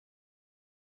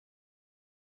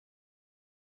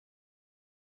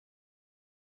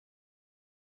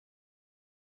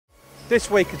This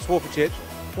week at Swap Chips,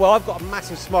 well, I've got a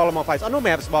massive smile on my face. I normally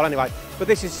have a smile anyway, but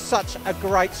this is such a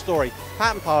great story.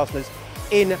 Patent Fasteners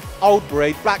in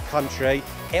Oldbury, Black Country.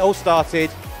 It all started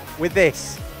with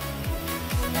this.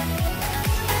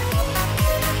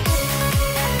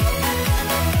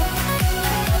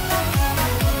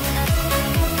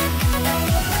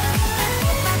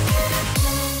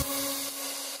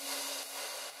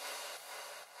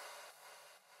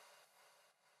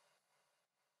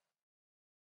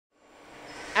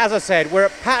 As I said, we're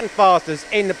at Patent Fasteners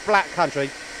in the Black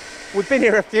Country. We've been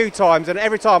here a few times, and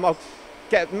every time I'll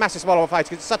get a massive smile on my face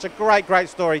because it's such a great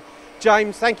story.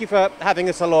 James, thank you for having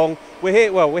us along. We're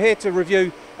here to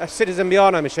review a Citizen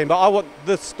Miyano machine, but I want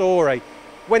the story.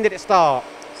 When did it start?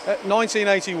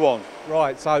 1981.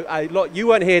 Right, so look, you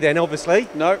weren't here then, obviously.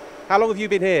 No. How long have you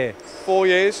been here? 4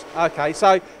 years. Okay,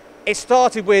 so it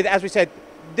started with, as we said,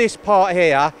 this part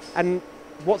here, and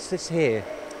what's this here?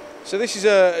 So this is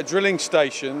a drilling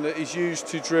station that is used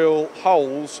to drill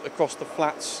holes across the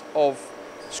flats of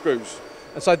screws.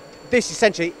 And so this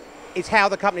essentially is how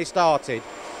the company started.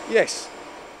 Yes.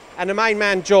 And the main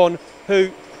man, John, who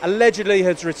allegedly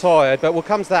has retired, but we'll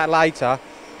come to that later,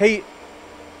 he,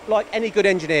 like any good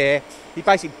engineer, he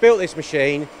basically built this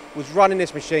machine, was running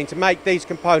this machine to make these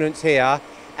components here,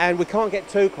 and we can't get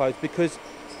too close because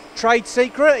trade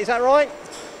secret, is that right?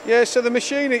 Yeah, so the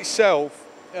machine itself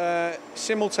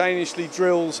simultaneously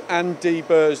drills and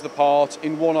deburrs the part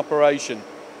in one operation.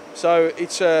 So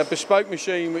it's a bespoke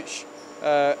machine which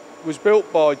was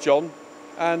built by John,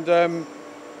 and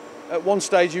at one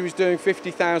stage he was doing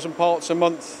 50,000 parts a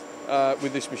month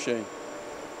with this machine.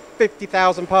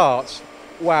 50,000 parts?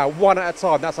 Wow, one at a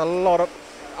time. That's a lot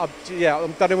of yeah, I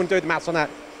don't even do the maths on that.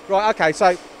 Right, okay,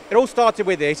 so it all started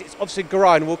with this. It's obviously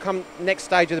grown. We'll come next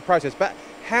stage of the process. But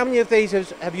how many of these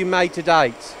have you made to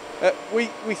date? We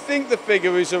think the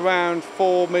figure is around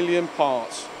 4 million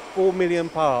parts. 4 million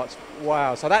parts,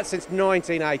 wow. So that's since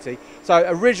 1980. So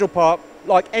original part,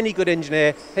 like any good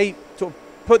engineer, he sort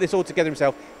of put this all together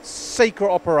himself. Secret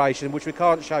operation, which we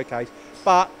can't showcase.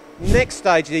 But next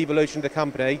stage of the evolution of the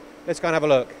company, let's go and have a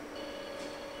look.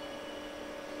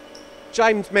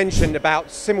 James mentioned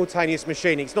about simultaneous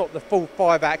machining. It's not the full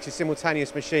 5-axis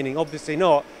simultaneous machining, obviously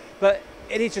not, but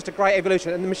it is just a great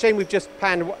evolution. And the machine we've just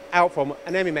panned out from,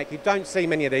 an Emimec, you don't see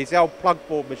many of these, the old plug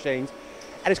board machines,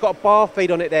 and it's got a bar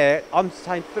feed on it there. I'm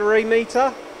saying 3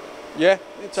 metre? Yeah,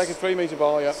 it's take a 3 metre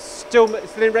bar, yeah. Still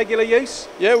in regular use?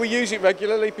 Yeah, we use it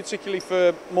regularly, particularly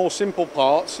for more simple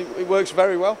parts. It works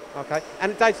very well. Okay,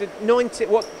 and it dates 90,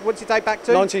 what's it date back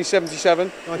to? 1977.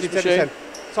 1977.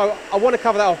 So I want to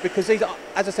cover that off because these,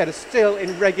 as I said, are still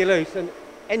in regular use, and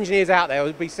engineers out there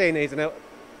will be seeing these and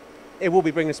it will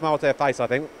be bringing a smile to their face, I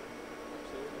think.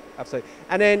 Absolutely.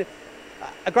 And then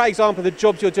a great example of the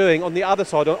jobs you're doing on the other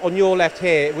side, on your left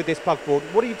here with this plug board.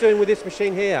 What are you doing with this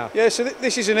machine here? Yeah, so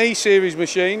this is an E-series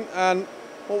machine, and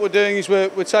what we're doing is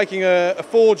we're taking a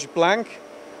forged blank,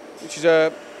 which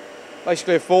is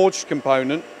basically a forged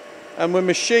component, and we're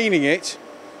machining it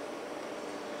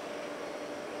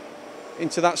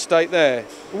into that state there.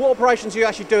 What operations are you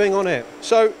actually doing on it?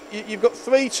 So you've got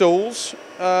 3 tools.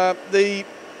 The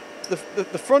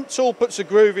front tool puts a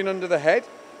groove in under the head.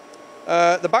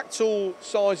 The back tool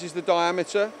sizes the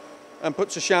diameter and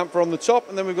puts a chamfer on the top,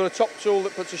 and then we've got a top tool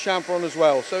that puts a chamfer on as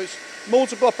well. So it's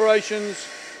multiple operations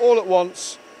all at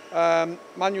once,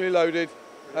 manually loaded,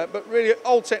 but really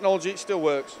old technology, it still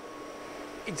works.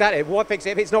 Exactly, why fix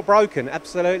it if it's not broken?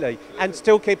 Absolutely, and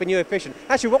still keeping you efficient.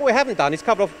 Actually, what we haven't done is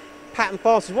cover off Patent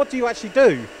Fasteners. What do you actually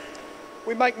do?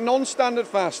 We make non-standard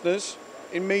fasteners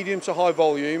in medium to high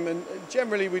volume, and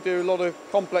generally we do a lot of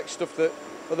complex stuff that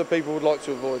other people would like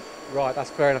to avoid. Right, that's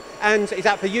fair enough. And is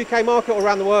that for UK market or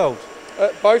around the world?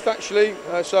 Both actually,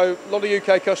 so a lot of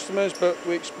UK customers, but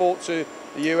we export to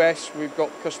the US, we've got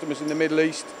customers in the Middle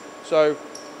East, so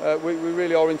we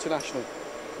really are international.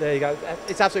 There you go,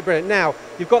 it's absolutely brilliant. Now,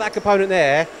 you've got that component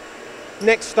there,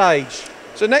 next stage.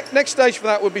 So next stage for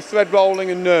that would be thread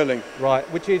rolling and knurling. Right,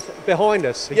 which is behind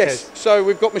us. Yes, so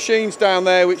we've got machines down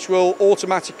there which will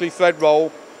automatically thread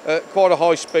roll at quite a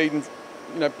high speed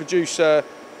and produce a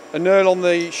knurl on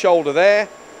the shoulder there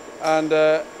and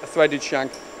a threaded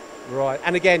shank. Right,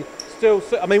 and again, still,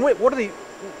 I mean, what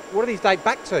do these date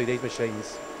back to, these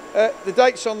machines? The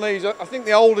dates on these, I think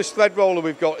the oldest thread roller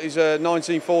we've got is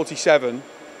 1947.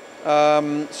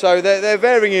 So they're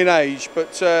varying in age,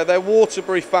 but they're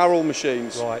Waterbury Farrell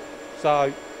machines. Right,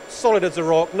 so solid as a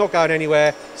rock, not going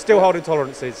anywhere, still holding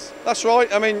tolerances. That's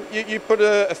right. I mean, you put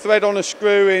a thread on a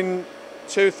screw in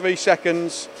 2 or 3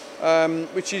 seconds,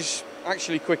 which is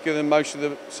actually quicker than most of the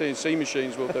CNC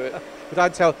machines will do it.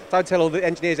 But don't tell all the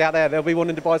engineers out there, they'll be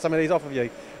wanting to buy some of these off of you.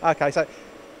 Okay, so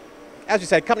as you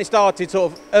said, company started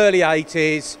sort of early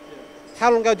 80s.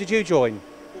 How long ago did you join?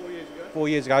 4 years ago. 4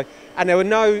 years ago. And there were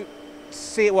no,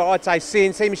 I'd say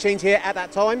CNC machines here at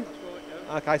that time? That's right,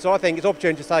 yeah. Okay, so I think it's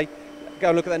opportune to say, go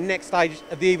and look at the next stage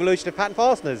of the evolution of pattern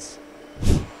fasteners.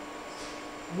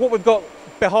 What we've got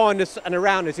behind us and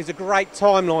around us is a great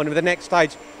timeline of the next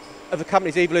stage of the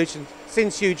company's evolution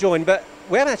since you joined, but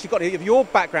we haven't actually got any of your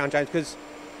background, James, because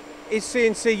is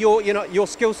CNC your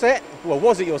skill set? Well,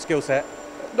 was it your skill set?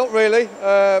 Not really.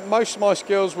 Most of my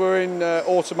skills were in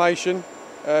automation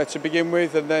to begin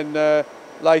with, and then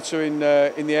later in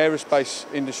the aerospace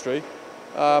industry.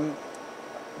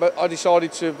 But I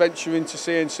decided to venture into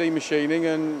CNC machining,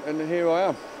 and here I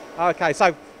am. Okay,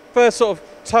 so first sort of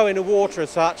toe in the water as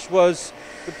such was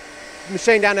the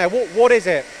machine down there. What is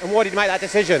it, and why did you make that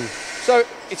decision? So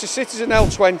it's a Citizen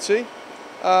L20.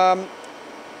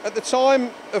 At the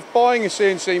time of buying a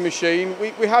CNC machine,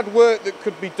 we had work that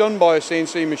could be done by a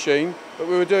CNC machine, but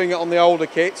we were doing it on the older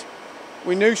kit.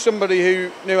 We knew somebody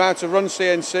who knew how to run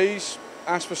CNCs,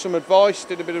 asked for some advice,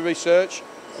 did a bit of research,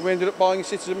 and we ended up buying a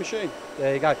Citizen machine.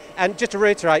 There you go. And just to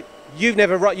reiterate, you've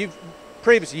never run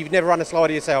a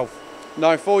slider yourself.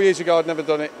 No, 4 years ago I'd never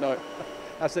done it, no.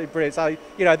 Absolutely brilliant. So,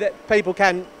 that people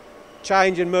can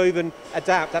change and move and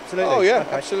adapt, absolutely. Oh yeah,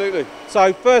 okay. Absolutely.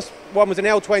 So first one was an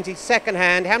L20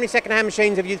 second-hand. How many second-hand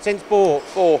machines have you since bought?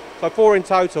 4. So 4 in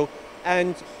total,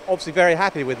 and obviously very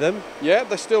happy with them. Yeah,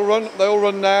 they still run. They all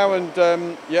run now,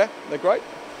 and yeah, they're great.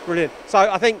 Brilliant. So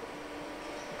I think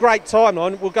great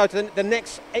timeline. We'll go to the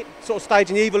next sort of stage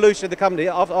in the evolution of the company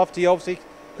after you, obviously,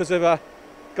 because of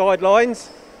guidelines.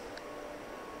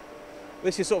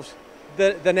 This is sort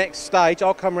of the next stage.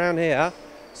 I'll come around here.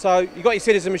 So you've got your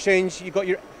Citizen machines, you've got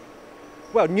your,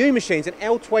 new machines, an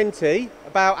L20,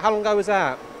 about how long ago was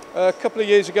that? A couple of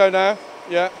years ago now,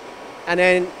 yeah. And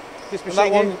then this machine...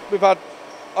 And that one we've had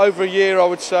over a year, I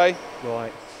would say.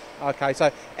 Right, okay, so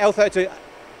L32,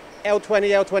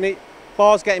 L20,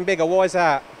 bars getting bigger, why is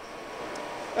that?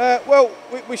 Well,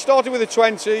 we started with a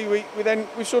 20,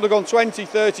 we've sort of gone 20,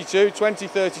 32, 20,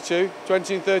 32,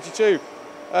 20 and 32.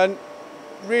 And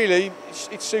really,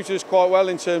 it's suited us quite well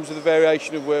in terms of the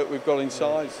variation of work we've got in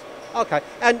size. Okay,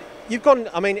 and you've gone,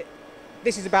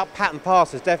 this is about pattern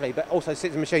passers, definitely, but also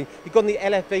Citizen machine. You've got the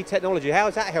LFV technology. How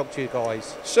has that helped you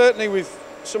guys? Certainly with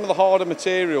some of the harder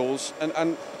materials,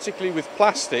 and particularly with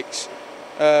plastics,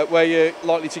 where you're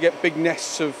likely to get big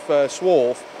nests of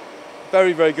swarf,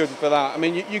 very, very good for that.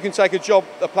 You can take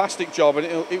a plastic job, and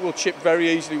it will chip very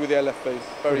easily with the LFV.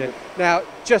 Very good. Now,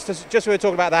 just as we were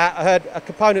talking about that, I heard a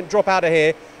component drop out of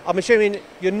here. I'm assuming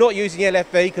you're not using the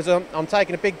LFV because I'm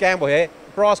taking a big gamble here.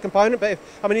 Brass component, but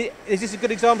is this a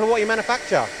good example of what you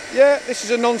manufacture? Yeah, this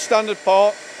is a non-standard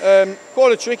part.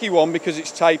 Quite a tricky one because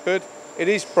it's tapered. It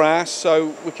is brass,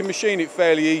 so we can machine it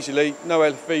fairly easily. No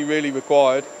LFV really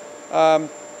required.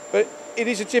 But it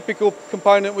is a typical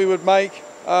component we would make.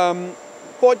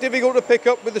 Quite difficult to pick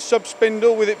up with the sub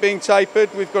spindle, with it being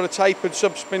tapered. We've got a tapered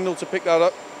sub spindle to pick that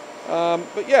up.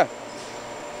 But yeah.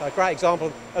 So a great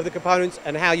example of the components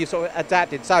and how you sort of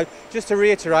adapted. So just to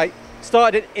reiterate,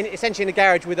 started essentially in a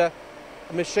garage with a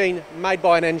machine made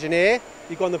by an engineer.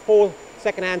 You've got the 4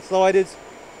 second-hand sliders,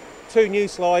 2 new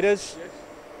sliders. Yes.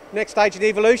 Next stage of the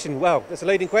evolution, well, that's a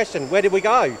leading question. Where did we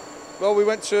go? Well, we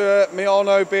went to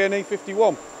Miyano BNE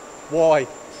 51. Why?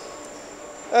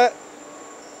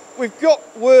 We've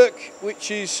got work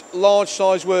which is large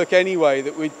size work anyway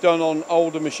that we've done on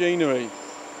older machinery,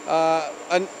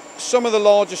 and some of the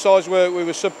larger size work we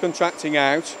were subcontracting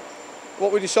out.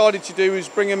 What we decided to do is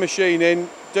bring a machine in,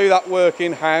 do that work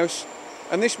in-house,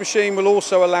 and this machine will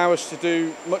also allow us to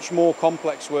do much more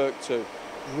complex work too.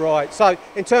 Right, so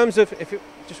in terms of, if you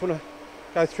just want to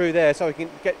go through there so we can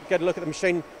get a look at the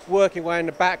machine working way in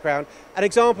the background. An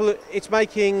example, it's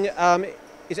making,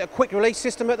 is it a quick release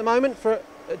system at the moment for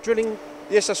drilling?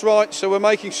 Yes, that's right. So we're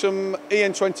making some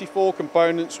EN24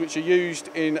 components which are used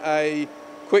in a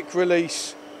quick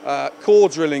release core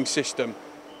drilling system.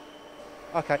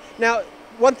 Okay. Now,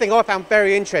 one thing I found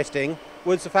very interesting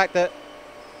was the fact that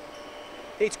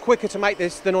it's quicker to make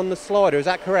this than on the slider. Is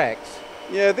that correct?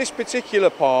 Yeah, this particular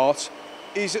part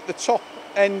is at the top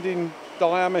end in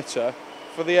diameter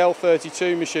for the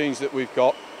L32 machines that we've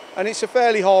got, and it's a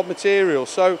fairly hard material,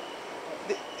 so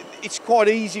it's quite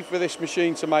easy for this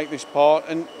machine to make this part,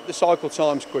 and the cycle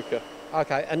time's quicker.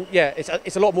 Okay, and yeah,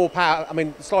 it's a lot more power.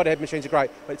 The slider head machines are great,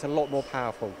 but it's a lot more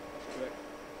powerful. Correct.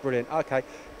 Brilliant. Okay,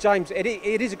 James, it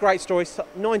is a great story.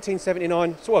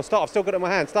 1979. So I've still got it in my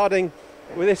hand. Starting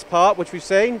with this part, which we've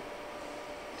seen,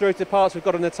 through to the parts we've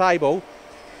got on the table.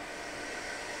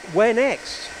 Where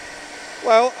next?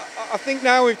 Well, I think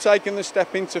now we've taken the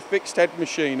step into fixed head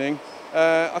machining.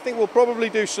 I think we'll probably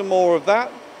do some more of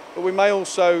that, but we may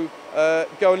also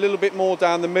go a little bit more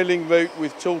down the milling route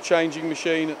with tool changing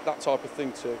machine, that type of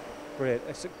thing too. Brilliant.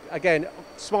 It's, again,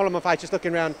 smile on my face just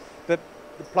looking around the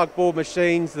plug board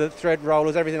machines, the thread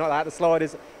rollers, everything like that, the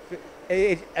sliders.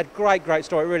 It's a great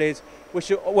story, it really is.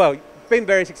 Wish you, well, been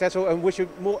very successful and wish you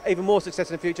even more success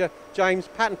in the future. James,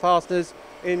 Patent Fasteners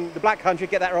in the Black Country,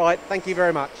 get that right. Thank you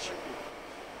very much.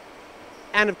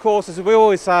 And of course, as we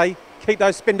always say, keep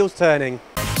those spindles turning.